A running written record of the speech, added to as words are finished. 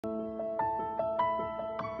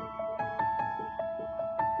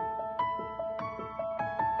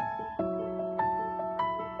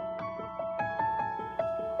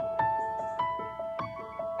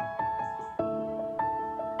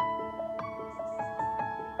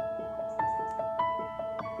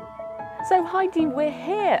So Heidi, we're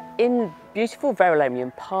here in beautiful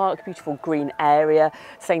Verulamium Park, beautiful green area.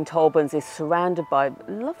 St Albans is surrounded by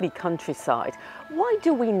lovely countryside. Why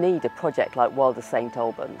do we need a project like Wild of St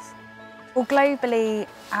Albans? Well, globally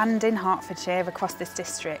and in Hertfordshire, across this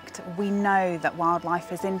district, we know that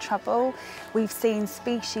wildlife is in trouble. We've seen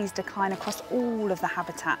species decline across all of the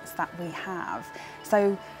habitats that we have.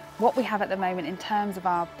 So what we have at the moment in terms of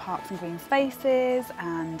our parks and green spaces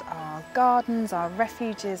and our gardens, our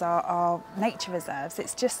refuges, our nature reserves,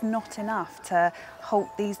 it's just not enough to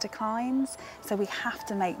halt these declines. So we have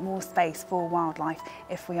to make more space for wildlife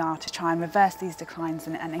if we are to try and reverse these declines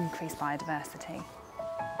and increase biodiversity.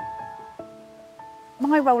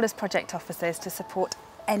 My role as project officer is to support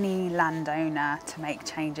any landowner to make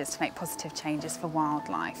changes, to make positive changes for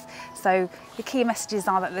wildlife. So the key messages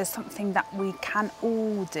are that there's something that we can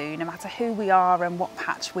all do, no matter who we are and what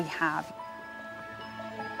patch we have.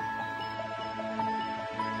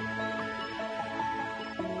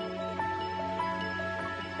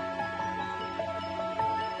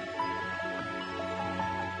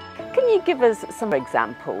 Can you give us some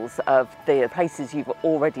examples of the places you've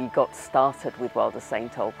already got started with Wild of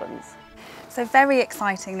St Albans? So very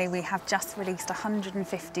excitingly, we have just released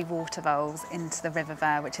 150 water voles into the River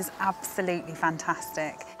Ver, which is absolutely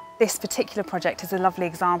fantastic. This particular project is a lovely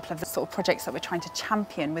example of the sort of projects that we're trying to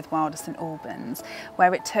champion with Wild of St Albans,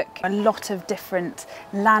 where it took a lot of different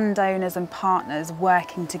landowners and partners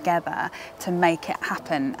working together to make it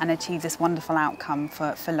happen and achieve this wonderful outcome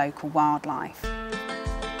for local wildlife.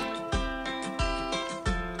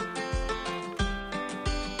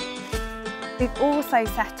 We've also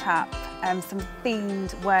set up some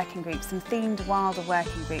themed working groups, some themed wilder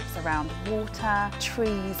working groups around water,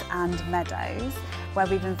 trees and meadows, where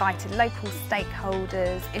we've invited local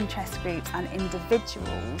stakeholders, interest groups and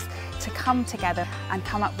individuals to come together and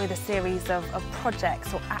come up with a series of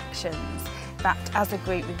projects or actions that as a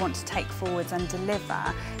group we want to take forwards and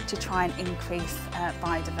deliver to try and increase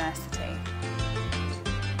biodiversity.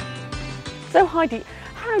 So Heidi,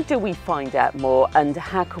 how do we find out more and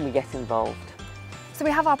how can we get involved? So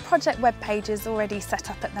we have our project web pages already set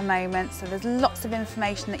up at the moment, so there's lots of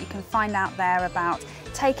information that you can find out there about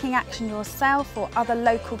taking action yourself or other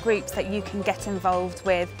local groups that you can get involved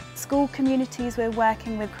with. School communities we're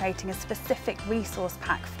working with, creating a specific resource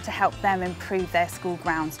pack to help them improve their school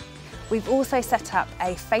grounds. We've also set up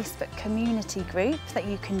a Facebook community group that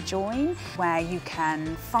you can join, where you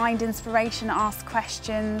can find inspiration, ask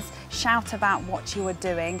questions, shout about what you are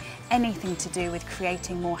doing, anything to do with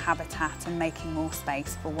creating more habitat and making more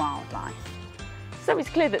space for wildlife. So it's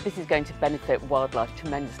clear that this is going to benefit wildlife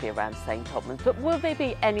tremendously around St Albans, but will there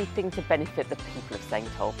be anything to benefit the people of St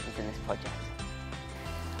Albans in this project?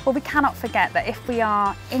 Well, we cannot forget that if we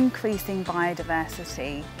are increasing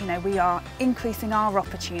biodiversity, we are increasing our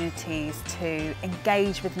opportunities to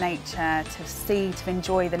engage with nature, to see, to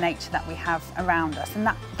enjoy the nature that we have around us, and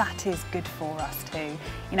that is good for us too.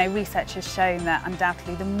 Research has shown that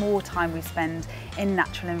undoubtedly the more time we spend in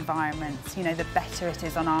natural environments, the better it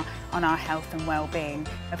is on our health and well-being.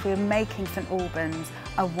 If we're making St Albans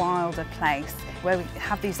a wilder place where we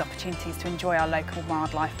have these opportunities to enjoy our local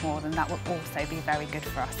wildlife more, then that will also be very good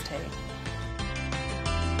for us too.